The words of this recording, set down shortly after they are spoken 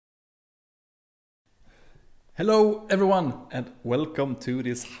Hello everyone and welcome to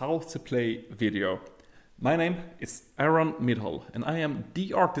this how to play video. My name is Aaron Midhall and I am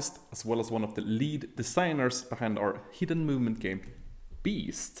the artist as well as one of the lead designers behind our hidden movement game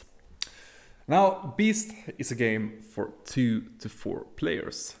Beast. Now Beast is a game for 2 to 4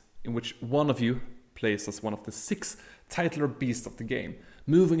 players in which one of you plays as one of the 6 titular beasts of the game,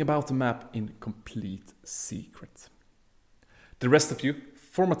 moving about the map in complete secret. The rest of you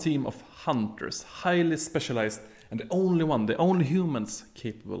form a team of hunters, highly specialized and the only humans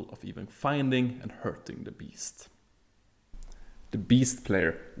capable of even finding and hurting the beast. The beast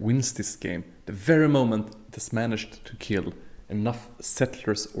player wins this game the very moment it has managed to kill enough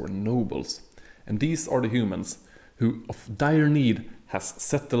settlers or nobles. And these are the humans who, of dire need, has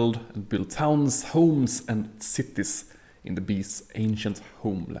settled and built towns, homes and cities in the beast's ancient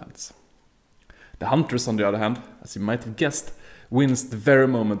homelands. The hunters, on the other hand, as you might have guessed, wins the very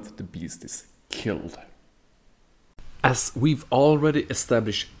moment the beast is killed. As we've already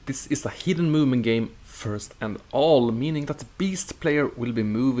established, this is a hidden movement game first and all, meaning that the beast player will be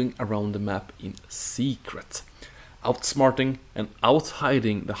moving around the map in secret, outsmarting and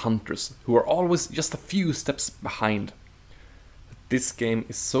out-hiding the hunters, who are always just a few steps behind. This game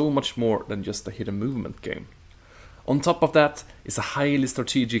is so much more than just a hidden movement game. On top of that is a highly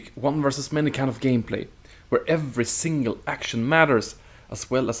strategic one versus many kind of gameplay, where every single action matters, as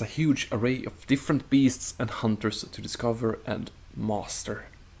well as a huge array of different beasts and hunters to discover and master.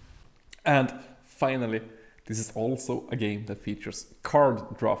 And finally, this is also a game that features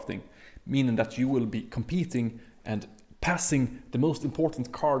card drafting, meaning that you will be competing and passing the most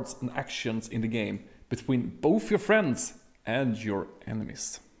important cards and actions in the game between both your friends and your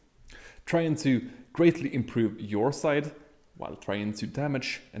enemies, trying to greatly improve your side while trying to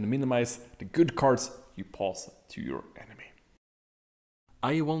damage and minimize the good cards you pass to your enemy.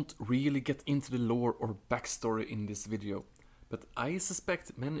 I won't really get into the lore or backstory in this video, but I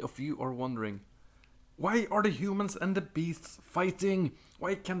suspect many of you are wondering, why are the humans and the beasts fighting?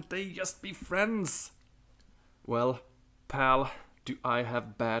 Why can't they just be friends? Well, pal, do I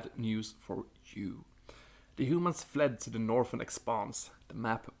have bad news for you. The humans fled to the Northern Expanse, the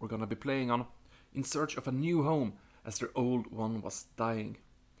map we're gonna be playing on, in search of a new home as their old one was dying.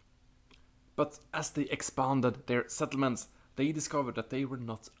 But as they expanded their settlements, they discovered that they were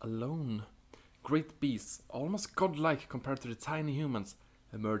not alone. Great beasts, almost godlike compared to the tiny humans,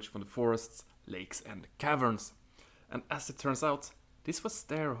 emerged from the forests, lakes and caverns. And as it turns out, this was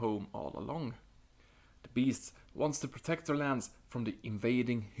their home all along. The beasts wants to protect their lands from the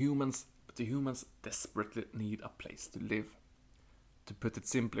invading humans, but the humans desperately need a place to live. To put it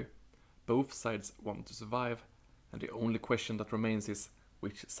simply, both sides want to survive, and the only question that remains is,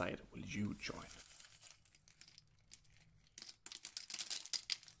 which side will you join?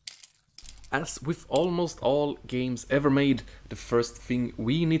 As with almost all games ever made, the first thing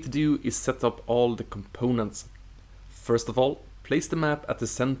we need to do is set up all the components. First of all, place the map at the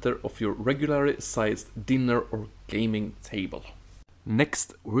center of your regularly sized dinner or gaming table.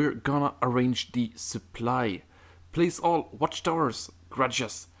 Next, we're gonna arrange the supply. Place all Watchtowers,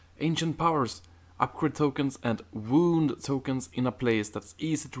 Grudges, Ancient Powers, upgrade tokens and wound tokens in a place that's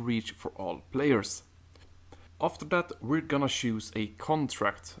easy to reach for all players. After that, we're gonna choose a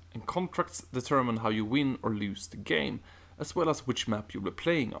contract, and contracts determine how you win or lose the game, as well as which map you'll be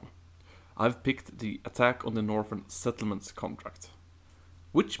playing on. I've picked the Attack on the Northern Settlements contract,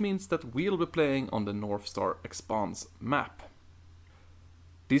 which means that we'll be playing on the Northern Expanse map.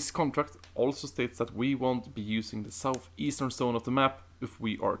 This contract also states that we won't be using the southeastern zone of the map if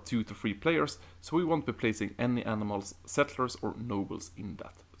we are 2 to 3 players, so we won't be placing any animals, settlers or nobles in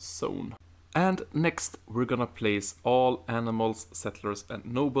that zone. And next we're gonna place all animals, settlers and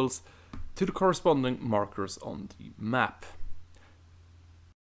nobles to the corresponding markers on the map.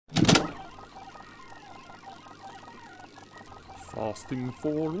 Fasting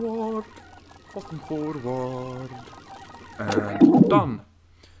forward, and done.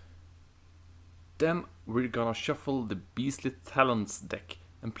 Then we're gonna shuffle the Beastly Talents deck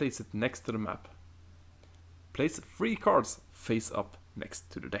and place it next to the map. Place 3 cards face up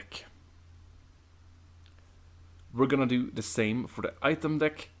next to the deck. We're gonna do the same for the item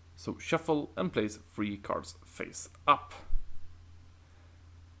deck, so shuffle and place 3 cards face up.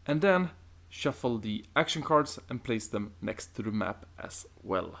 And then shuffle the action cards and place them next to the map as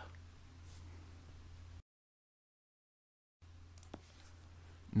well.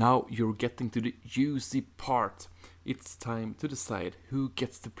 Now you're getting to the juicy part. It's time to decide who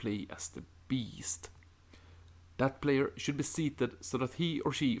gets to play as the beast. That player should be seated so that he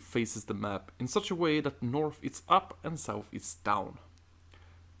or she faces the map in such a way that north is up and south is down.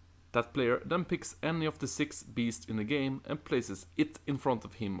 That player then picks any of the 6 beasts in the game and places it in front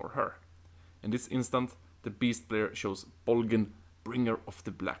of him or her. In this instant, the beast player chose Bolgin, bringer of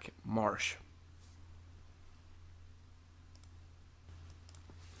the Black Marsh.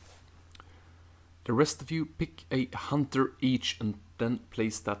 The rest of you pick a hunter each and then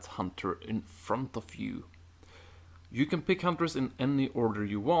place that hunter in front of you. You can pick hunters in any order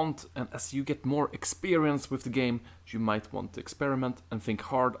you want, and as you get more experience with the game, you might want to experiment and think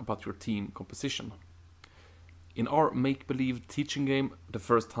hard about your team composition. In our make-believe teaching game, the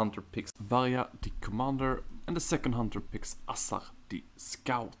first hunter picks Varya, the commander, and the second hunter picks Assar, the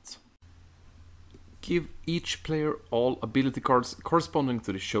scout. Give each player all ability cards corresponding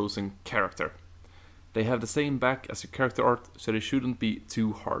to the chosen character. They have the same back as your character art, so they shouldn't be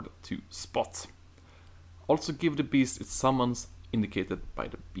too hard to spot. Also give the beast its summons, indicated by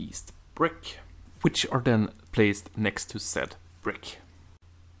the beast brick, which are then placed next to said brick.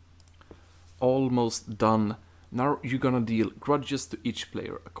 Almost done. Now you're gonna deal grudges to each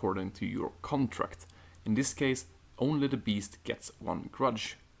player according to your contract. In this case, only the beast gets 1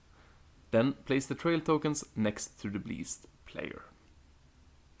 grudge. Then place the trail tokens next to the beast player.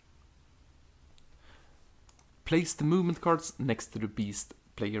 Place the movement cards next to the beast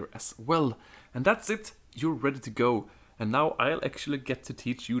player as well. And that's it, you're ready to go. And now I'll actually get to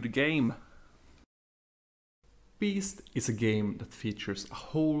teach you the game. Beast is a game that features a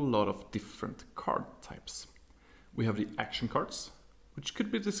whole lot of different card types. We have the action cards, which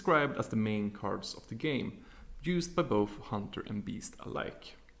could be described as the main cards of the game, used by both hunter and beast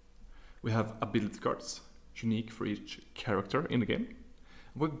alike. We have ability cards, unique for each character in the game.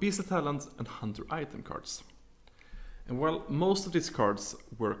 We have beast talent and hunter item cards. And while most of these cards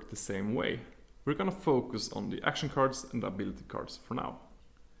work the same way, we're gonna focus on the action cards and the ability cards for now.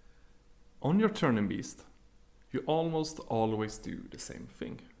 On your turn in Beast, you almost always do the same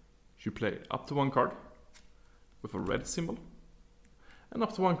thing. You play up to 1 card with a red symbol and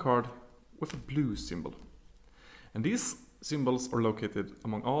up to 1 card with a blue symbol. And these symbols are located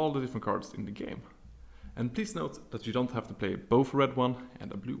among all the different cards in the game. And please note that you don't have to play both a red one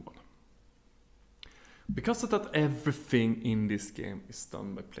and a blue one. Because of that, everything in this game is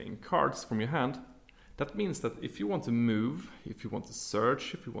done by playing cards from your hand. That means that if you want to move, if you want to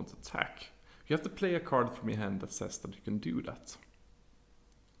search, if you want to attack, you have to play a card from your hand that says that you can do that.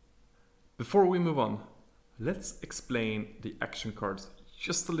 Before we move on, let's explain the action cards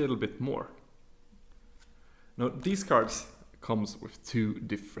just a little bit more. Now, these cards comes with 2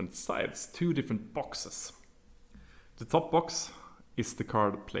 different sides, 2 different boxes. The top box is the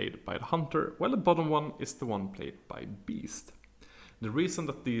card played by the hunter, while the bottom one is the one played by beast. The reason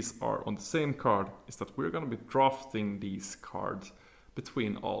that these are on the same card is that we're going to be drafting these cards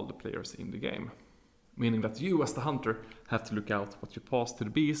between all the players in the game. Meaning that you as the hunter have to look out what you pass to the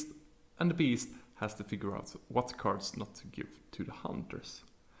beast, and the beast has to figure out what cards not to give to the hunters.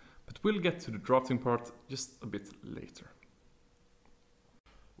 But we'll get to the drafting part just a bit later.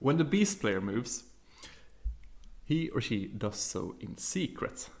 When the beast player moves, he or she does so in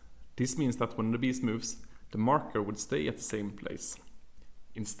secret. This means that when the beast moves, the marker would stay at the same place.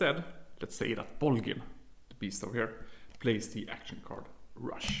 Instead, let's say that Bolgin, the beast over here, plays the action card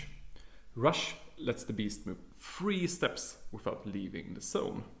Rush. Rush lets the beast move 3 steps without leaving the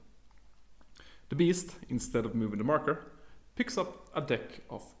zone. The beast, instead of moving the marker, picks up a deck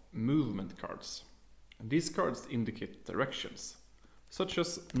of movement cards. And these cards indicate directions, such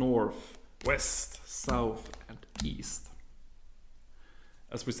as north, west, south, and east.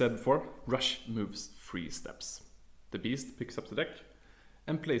 As we said before, Rush moves 3 steps. The beast picks up the deck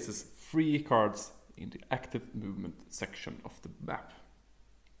and places 3 cards in the active movement section of the map.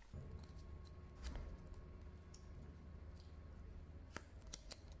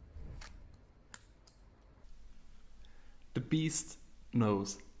 The beast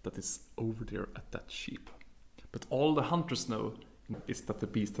knows that it's over there at that sheep, but all the hunters know is that the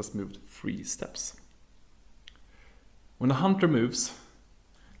beast has moved 3 steps. When the hunter moves,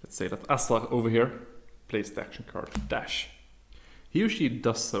 let's say that Assar over here plays the action card Dash. He or she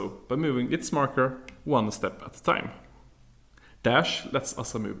does so by moving its marker 1 step at a time. Dash lets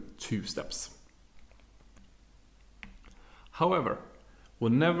Assar move 2 steps. However,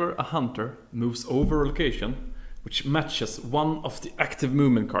 whenever a hunter moves over a location which matches one of the active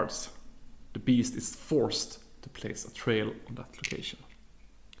movement cards, the beast is forced to place a trail on that location.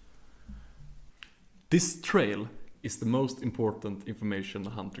 This trail is the most important information a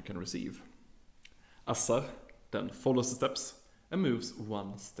hunter can receive. Assar then follows the steps and moves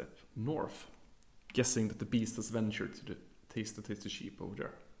 1 step north, guessing that the beast has ventured to the tasty sheep over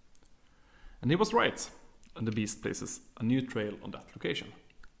there. And he was right, and the beast places a new trail on that location.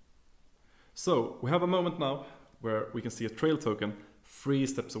 So we have a moment now where we can see a trail token 3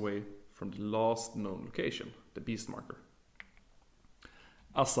 steps away from the last known location, the beast marker.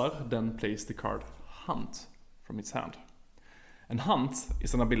 Azar then plays the card Hunt from its hand. And Hunt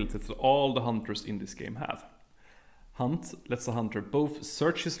is an ability that all the hunters in this game have. Hunt lets a hunter both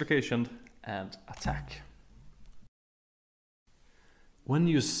search his location and attack. When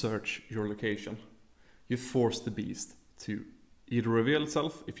you search your location, you force the beast to either reveal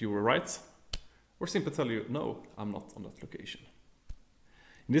itself if you were right, or simply tell you, no, I'm not on that location.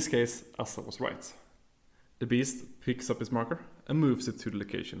 In this case, Asa was right. The beast picks up his marker and moves it to the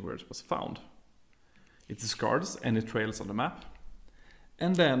location where it was found. It discards any trails on the map,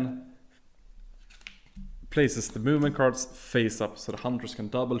 and then places the movement cards face up so the hunters can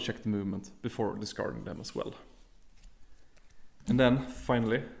double check the movement before discarding them as well. And then,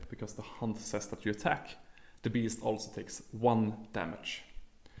 finally, because the hunt says that you attack, the beast also takes 1 damage.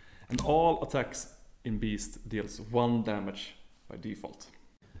 And all attacks in beast deals 1 damage by default.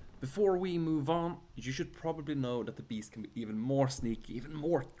 Before we move on, you should probably know that the beast can be even more sneaky, even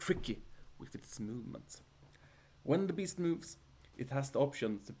more tricky with its movement. When the beast moves, it has the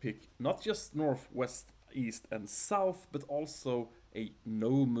option to pick not just north, west, east and south, but also a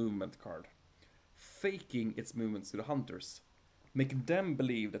no movement card, faking its movements to the hunters, making them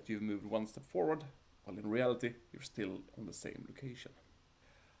believe that you've moved 1 step forward, while in reality you're still on the same location.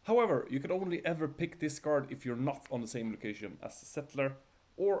 However, you can only ever pick this card if you're not on the same location as a settler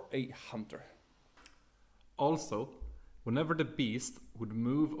or a hunter. Also, whenever the beast would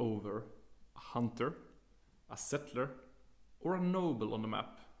move over a hunter, a settler, or a noble on the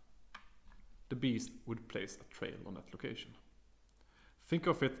map, the beast would place a trail on that location. Think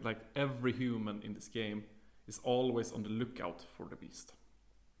of it like every human in this game is always on the lookout for the beast.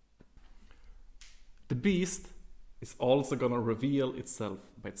 The beast is also gonna reveal itself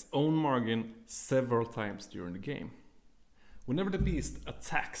by its own margin several times during the game. Whenever the beast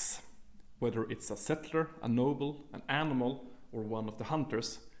attacks, whether it's a settler, a noble, an animal, or one of the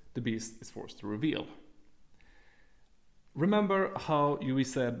hunters, the beast is forced to reveal. Remember how we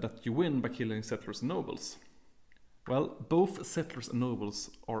said that you win by killing settlers and nobles? Well, both settlers and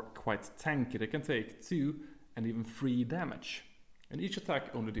nobles are quite tanky. They can take 2 and even 3 damage, and each attack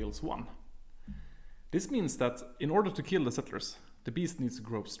only deals 1. This means that in order to kill the settlers, the beast needs to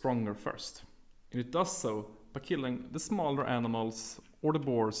grow stronger first, and it does so by killing the smaller animals or the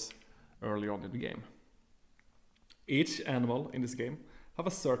boars early on in the game. Each animal in this game have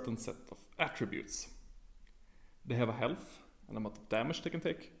a certain set of attributes. They have a health, an amount of damage they can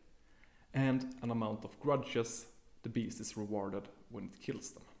take, and an amount of grudges the beast is rewarded when it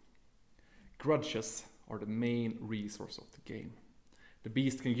kills them. Grudges are the main resource of the game. The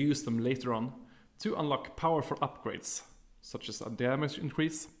beast can use them later on to unlock powerful upgrades, such as a damage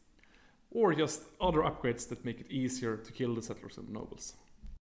increase, or just other upgrades that make it easier to kill the settlers and nobles.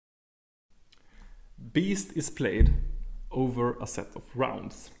 Beast is played over a set of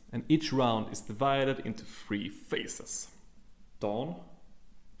rounds, and each round is divided into 3 phases: dawn,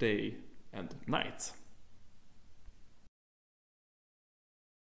 day, and night.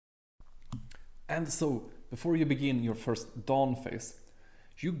 And so, before you begin your first dawn phase,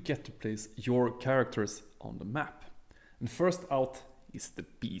 you get to place your characters on the map. And first out is the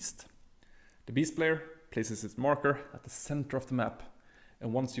beast. The beast player places its marker at the center of the map,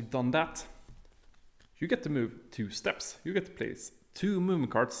 and once you've done that, you get to move 2 steps. You get to place 2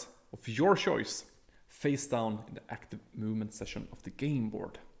 movement cards of your choice face down in the active movement session of the game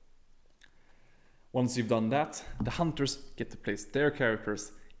board. Once you've done that, the hunters get to place their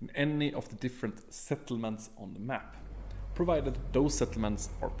characters in any of the different settlements on the map, provided those settlements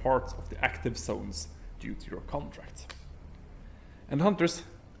are part of the active zones due to your contract. And hunters,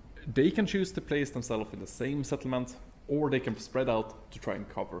 they can choose to place themselves in the same settlement, or they can spread out to try and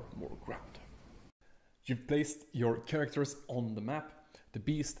cover more ground. You've placed your characters on the map, the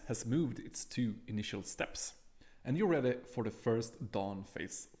beast has moved its 2 initial steps, and you're ready for the first dawn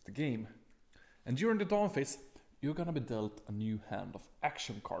phase of the game. And during the dawn phase, you're gonna be dealt a new hand of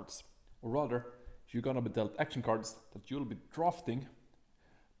action cards, or rather, you're gonna be dealt action cards that you'll be drafting,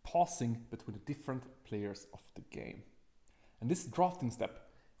 pausing between the different players of the game. And this drafting step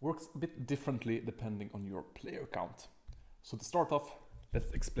works a bit differently depending on your player count. So to start off,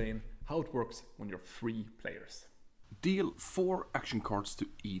 let's explain how it works when you're 3 players. Deal 4 action cards to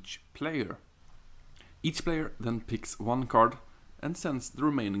each player. Each player then picks 1 card and sends the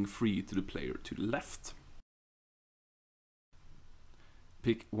remaining 3 to the player to the left.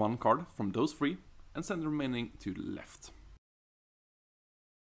 Pick 1 card from those 3 and send the remaining to the left.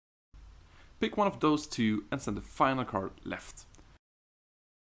 Pick one of those 2 and send the final card left.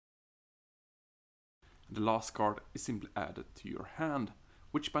 and the last card is simply added to your hand,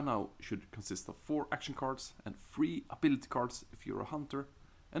 which by now should consist of 4 action cards and 3 ability cards if you're a hunter,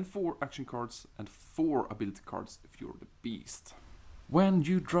 and 4 action cards and 4 ability cards if you're the beast. When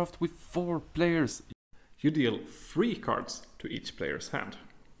you draft with 4 players, you deal 3 cards to each player's hand.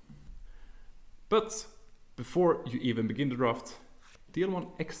 But before you even begin the draft, deal 1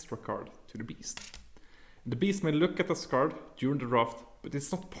 extra card to the beast. The beast may look at this card during the draft, but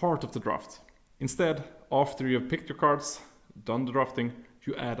it's not part of the draft. Instead, after you have picked your cards, done the drafting,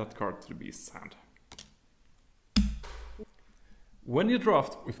 you add that card to the beast's hand. When you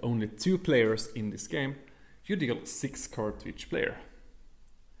draft with only 2 players in this game, you deal 6 cards to each player.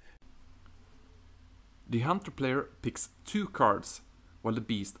 The hunter player picks 2 cards, while the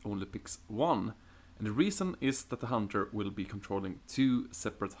beast only picks 1, and the reason is that the hunter will be controlling 2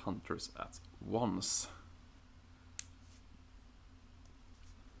 separate hunters at once.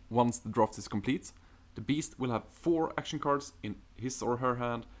 Once the draft is complete, the beast will have 4 action cards in his or her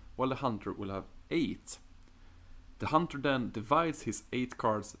hand, while the hunter will have 8. The hunter then divides his 8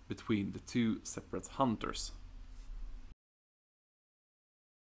 cards between the 2 separate hunters.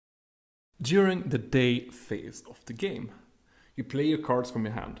 During the day phase of the game, you play your cards from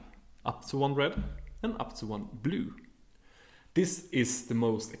your hand, up to 1 red and up to 1 blue. This is the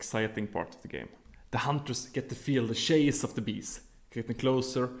most exciting part of the game. The hunters get to feel the chase of the beast, getting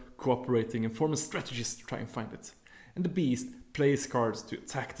closer, cooperating and forming strategies to try and find it. And the beast plays cards to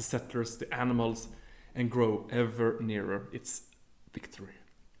attack the settlers, the animals, and grow ever nearer its victory.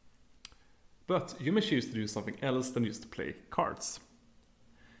 But you may choose to do something else than just to play cards.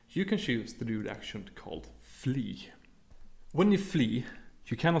 You can choose to do the action called flee. When you flee,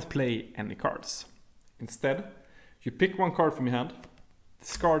 you cannot play any cards. Instead, you pick 1 card from your hand,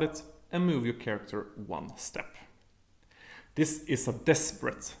 discard it, and move your character 1 step. This is a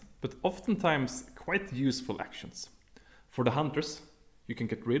desperate, but oftentimes quite useful actions. For the hunters, you can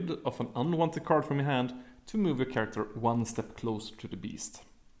get rid of an unwanted card from your hand to move your character 1 step closer to the beast.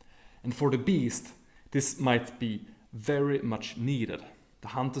 And for the beast, this might be very much needed. The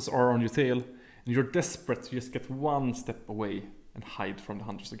hunters are on your tail, and you're desperate to just get 1 step away and hide from the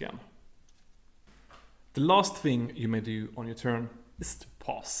hunters again. The last thing you may do on your turn is to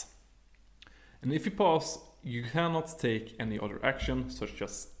pause. And if you pause, you cannot take any other action, such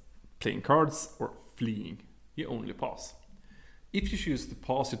as playing cards or fleeing. You only pause. If you choose to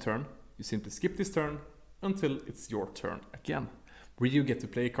pause your turn, you simply skip this turn until it's your turn again, where you get to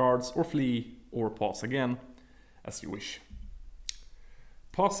play cards or flee or pause again, as you wish.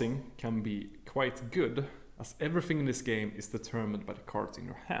 Pausing can be quite good, as everything in this game is determined by the cards in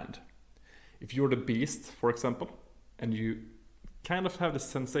your hand. If you're the beast, for example, and you kind of have the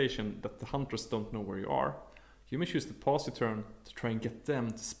sensation that the hunters don't know where you are, you may choose to pause your turn to try and get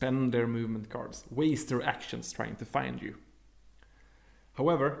them to spend their movement cards, waste their actions trying to find you.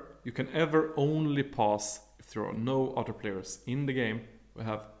 However, you can ever only pause if there are no other players in the game who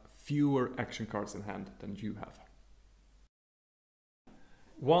have fewer action cards in hand than you have.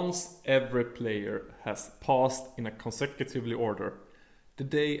 Once every player has paused in a consecutively order, the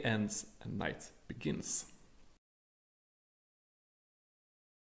day ends and night begins.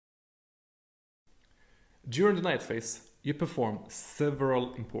 During the night phase, you perform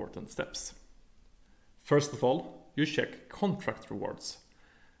several important steps. First of all, you check contract rewards.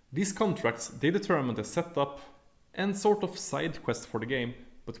 These contracts, they determine the setup and sort of side quest for the game,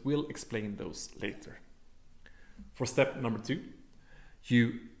 but we'll explain those later. For step number 2,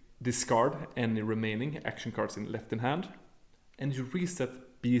 you discard any remaining action cards left in hand, and you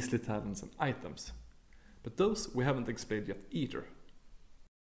reset beastly talents and items. But those we haven't explained yet either.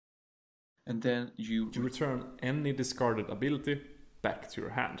 And then you return any discarded ability back to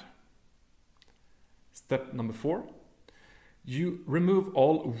your hand. Step number 4. You remove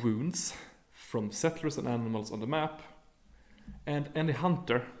all wounds from settlers and animals on the map, and any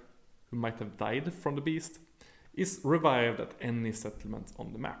hunter who might have died from the beast is revived at any settlement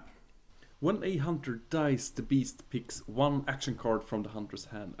on the map. When a hunter dies, the beast picks 1 action card from the hunter's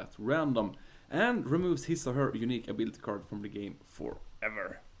hand at random and removes his or her unique ability card from the game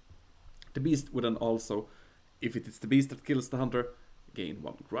forever. The beast would then also, if it is the beast that kills the hunter, gain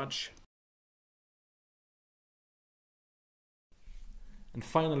 1 grudge. And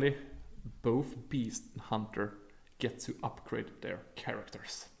finally, both beast and hunter get to upgrade their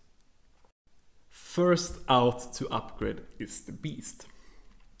characters. First out to upgrade is the beast.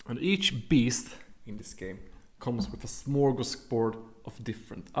 And each beast in this game comes with a smorgasbord of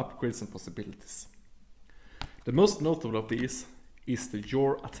different upgrades and possibilities. The most notable of these is the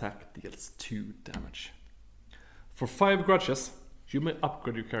your attack deals 2 damage. For 5 grudges, you may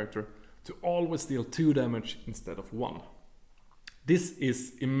upgrade your character to always deal 2 damage instead of 1. This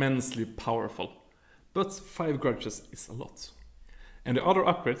is immensely powerful, but 5 grudges is a lot. And the other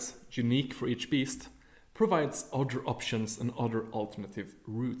upgrades, unique for each beast, provides other options and other alternative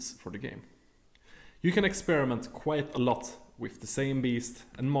routes for the game. You can experiment quite a lot with the same beast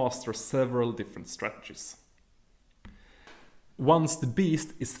and master several different strategies. Once the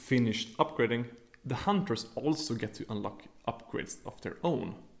beast is finished upgrading, the hunters also get to unlock upgrades of their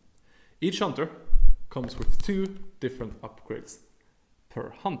own. Each hunter comes with 2 different upgrades per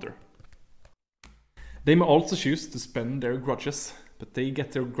hunter. They may also choose to spend their grudges, but they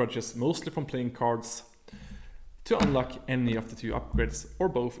get their grudges mostly from playing cards to unlock any of the 2 upgrades, or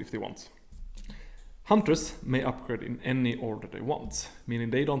both if they want. Hunters may upgrade in any order they want,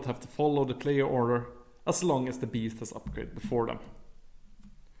 meaning they don't have to follow the player order as long as the beast has upgraded before them.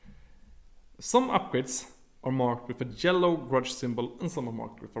 Some upgrades are marked with a yellow grudge symbol and some are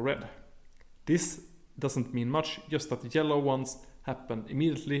marked with a red. This doesn't mean much, just that the yellow ones happen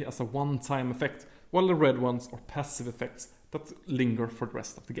immediately as a one-time effect, while the red ones are passive effects that linger for the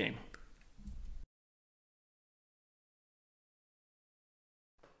rest of the game.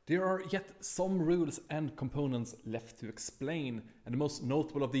 There are yet some rules and components left to explain, and the most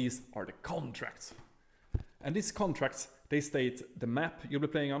notable of these are the contracts. And these contracts, they state the map you'll be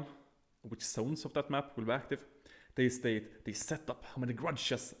playing on, which zones of that map will be active. They state the setup, how many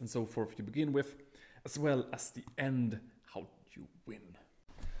grudges and so forth you begin with, as well as the end, how you win.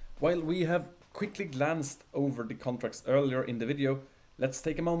 While we have quickly glanced over the contracts earlier in the video, let's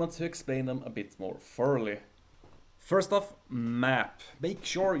take a moment to explain them a bit more thoroughly. First off, map. Make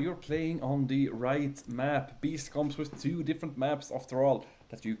sure you're playing on the right map. Beast comes with 2 different maps after all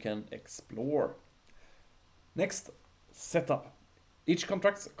that you can explore. Next, setup. Each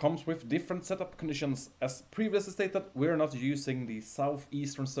contract comes with different setup conditions. As previously stated, we're not using the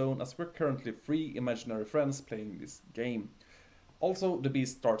southeastern zone as we're currently 3 imaginary friends playing this game. Also, the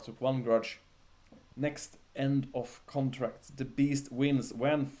beast starts with 1 grudge. Next, end of contract. The beast wins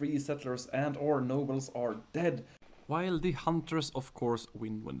when 3 settlers and or nobles are dead, while the hunters of course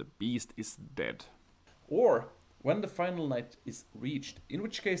win when the beast is dead. Or when the final night is reached, in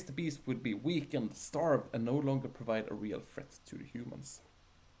which case the beast would be weakened, starved and no longer provide a real threat to the humans.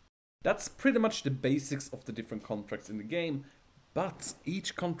 That's pretty much the basics of the different contracts in the game, but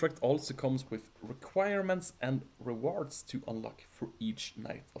each contract also comes with requirements and rewards to unlock for each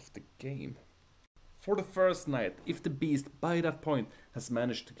night of the game. For the first night, if the beast by that point has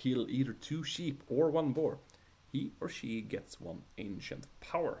managed to kill either 2 sheep or 1 boar, he or she gets 1 ancient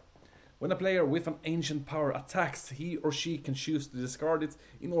power. When a player with an ancient power attacks, he or she can choose to discard it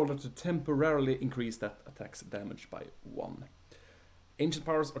in order to temporarily increase that attack's damage by 1. Ancient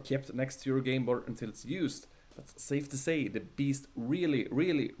powers are kept next to your game board until it's used, but safe to say the beast really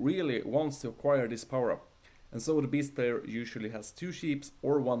wants to acquire this power up, and so the beast player usually has 2 sheep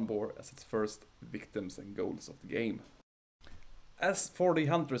or 1 boar as its first victims and goals of the game. As for the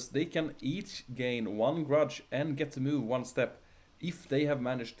hunters, they can each gain 1 grudge and get to move 1 step if they have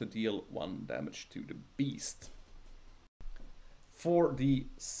managed to deal 1 damage to the beast. For the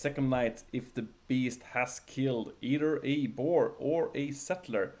second night, if the beast has killed either a boar or a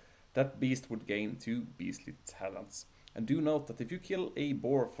settler, that beast would gain 2 beastly talents. And do note that if you kill a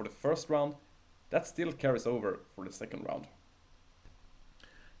boar for the first round, that still carries over for the second round.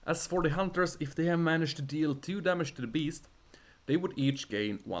 As for the hunters, if they have managed to deal 2 damage to the beast, they would each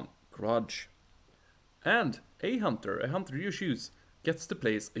gain 1 grudge. And a hunter you choose, gets to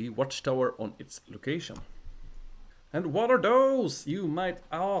place a watchtower on its location. And what are those, you might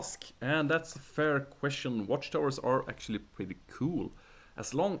ask? And that's a fair question. Watchtowers are actually pretty cool.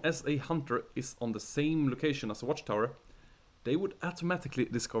 As long as a hunter is on the same location as a watchtower, they would automatically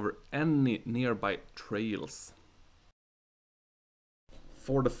discover any nearby trails.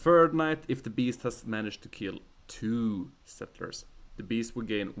 For the third night, if the beast has managed to kill 2 settlers, the beast will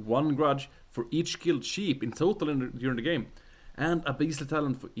gain 1 grudge for each killed sheep in total during the game, and a beastly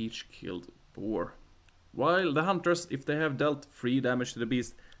talent for each killed boar. While the hunters, if they have dealt 3 damage to the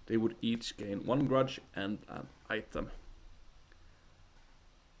beast, they would each gain 1 grudge and an item.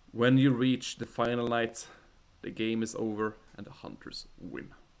 When you reach the final night, the game is over and the hunters win.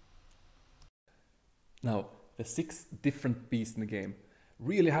 Now, the 6 different beasts in the game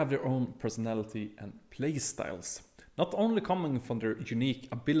really have their own personality and play styles, not only coming from their unique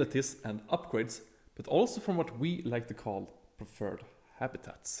abilities and upgrades, but also from what we like to call preferred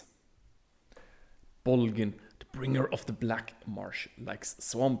habitats. Bolgin, the bringer of the black marsh, likes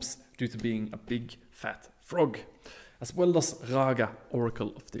swamps due to being a big fat frog, as well as Raga,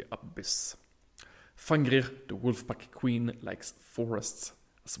 oracle of the abyss. Fangrir, the wolfpack queen, likes forests,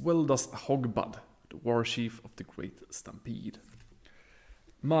 as well does Hogbud, the war chief of the Great Stampede.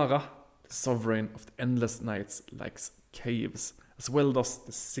 Mara, the sovereign of the Endless Nights, likes caves, as well does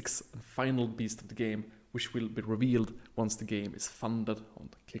the sixth and final beast of the game, which will be revealed once the game is funded on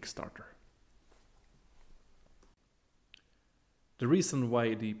Kickstarter. The reason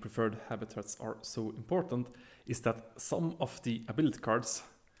why the preferred habitats are so important is that some of the ability cards,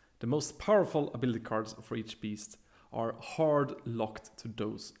 the most powerful ability cards for each beast, are hard locked to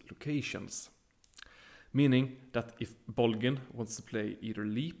those locations. Meaning that if Bolgin wants to play either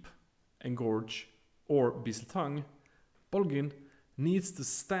Leap, Engorge or Beastly Tongue, Bolgin needs to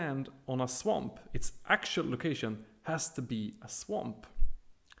stand on a swamp. Its actual location has to be a swamp.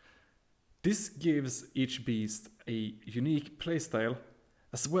 This gives each beast a unique playstyle,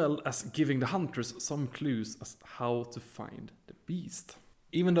 as well as giving the hunters some clues as how to find the beast.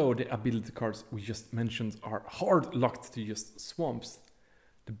 Even though the ability cards we just mentioned are hard locked to just swamps,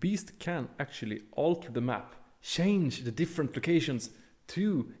 the beast can actually alter the map, change the different locations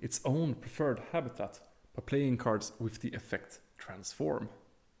to its own preferred habitat by playing cards with the effect Transform.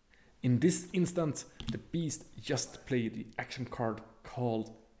 In this instance, the beast just played the action card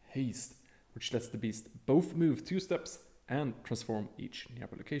called Haste, which lets the beast both move 2 steps and transform each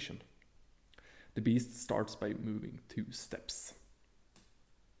nearby location. The beast starts by moving 2 steps.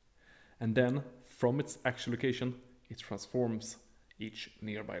 And then, from its actual location, it transforms each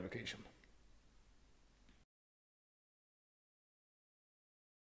nearby location.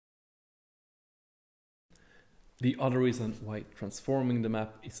 The other reason why transforming the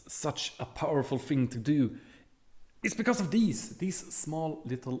map is such a powerful thing to do is because of these small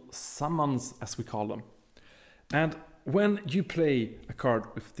little summons, as we call them. And when you play a card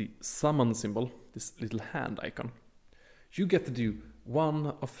with the summon symbol, this little hand icon, you get to do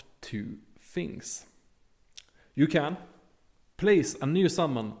one of 2 things. You can place a new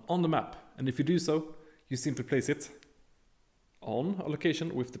summon on the map, and if you do so, you simply place it on a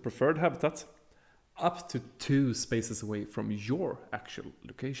location with the preferred habitat, up to 2 spaces away from your actual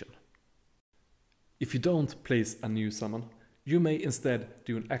location. If you don't place a new summon, you may instead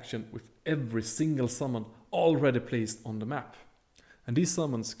do an action with every single summon already placed on the map. And these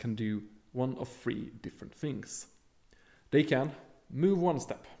summons can do one of 3 different things. They can move 1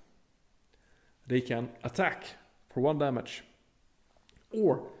 step. They can attack for 1 damage.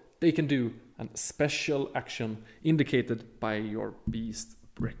 Or they can do a special action indicated by your beast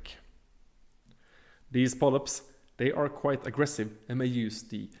brick. These polyps, they are quite aggressive and may use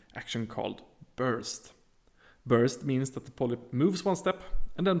the action called Burst. Burst means that the polyp moves 1 step,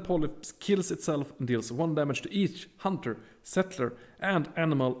 and then polyp kills itself and deals 1 damage to each hunter, settler and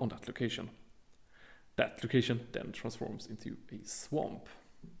animal on that location. That location then transforms into a swamp.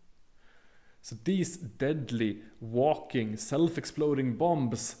 So these deadly, walking, self-exploding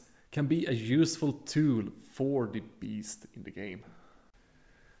bombs can be a useful tool for the beast in the game.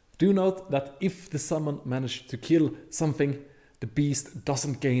 Do note that if the summon managed to kill something, the beast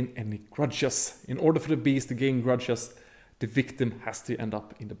doesn't gain any grudges. In order for the beast to gain grudges, the victim has to end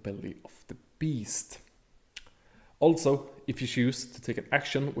up in the belly of the beast. Also, if you choose to take an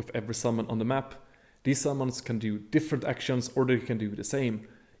action with every summon on the map, these summons can do different actions or they can do the same.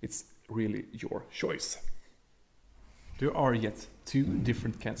 It's really your choice. There are yet 2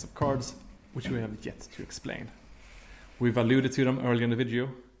 different kinds of cards, which we have yet to explain. We've alluded to them earlier in the video,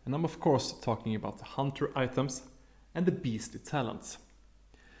 and I'm of course talking about the hunter items and the beastly talents.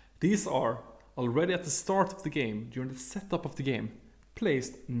 These are, already at the start of the game, during the setup of the game,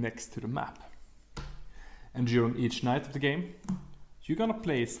 placed next to the map. And during each night of the game, you're gonna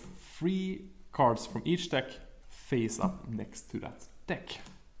place 3 cards from each deck face up next to that deck.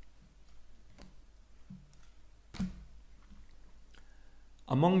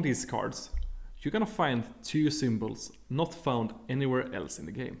 Among these cards, you're gonna find 2 symbols not found anywhere else in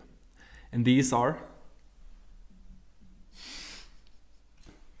the game. And these are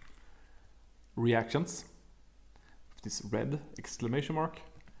reactions, with this red exclamation mark,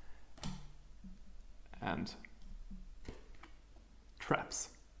 and traps.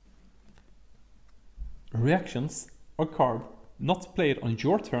 Reactions are cards not played on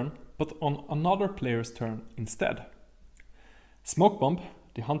your turn, but on another player's turn instead. Smoke Bomb,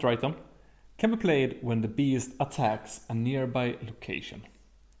 the hunter item, can be played when the beast attacks a nearby location,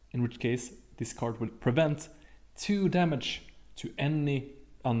 in which case this card will prevent 2 damage to any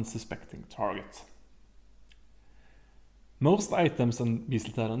unsuspecting target. Most items and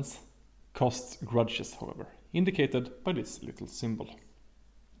beastly talents cost grudges, however, indicated by this little symbol.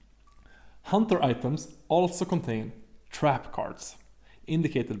 Hunter items also contain trap cards,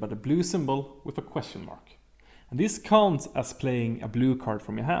 indicated by the blue symbol with a question mark. and this counts as playing a blue card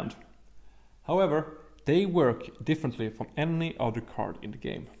from your hand. However, they work differently from any other card in the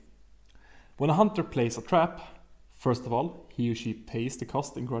game. When a hunter plays a trap, first of all, he or she pays the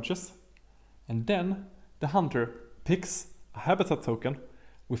cost in Grudges, and then the hunter picks a habitat token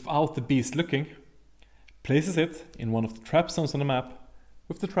without the beast looking, places it in one of the trap zones on the map,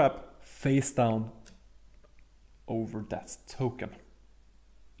 with the trap face down over that token.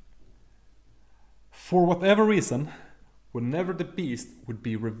 For whatever reason, whenever the beast would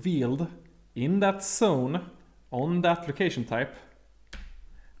be revealed in that zone on that location type,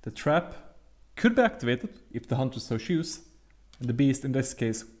 the trap could be activated if the hunter so choose, and the beast in this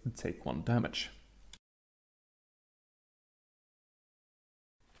case would take 1 damage.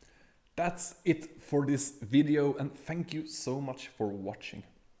 That's it for this video, and thank you so much for watching.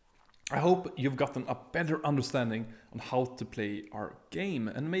 I hope you've gotten a better understanding on how to play our game,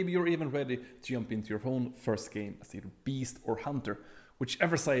 and maybe you're even ready to jump into your own first game as either beast or hunter,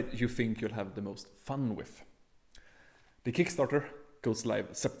 whichever side you think you'll have the most fun with. The Kickstarter goes live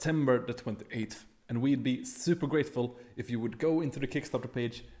September the 28th, and we'd be super grateful if you would go into the Kickstarter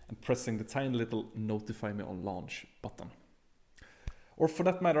page and pressing the tiny little notify me on launch button. Or for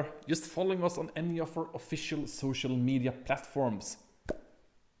that matter, just following us on any of our official social media platforms.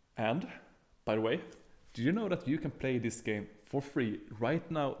 And, by the way, did you know that you can play this game for free right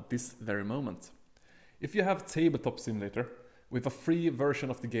now, this very moment? If you have Tabletop Simulator, we have a free version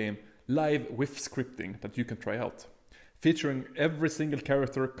of the game live with scripting that you can try out, featuring every single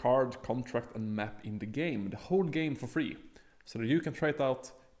character, card, contract and map in the game, the whole game for free, so that you can try it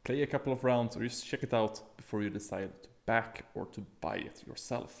out, play a couple of rounds, or just check it out before you decide to back or to buy it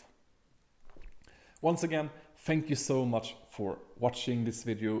yourself. Once again, thank you so much for watching this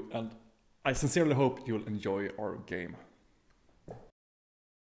video, and I sincerely hope you'll enjoy our game.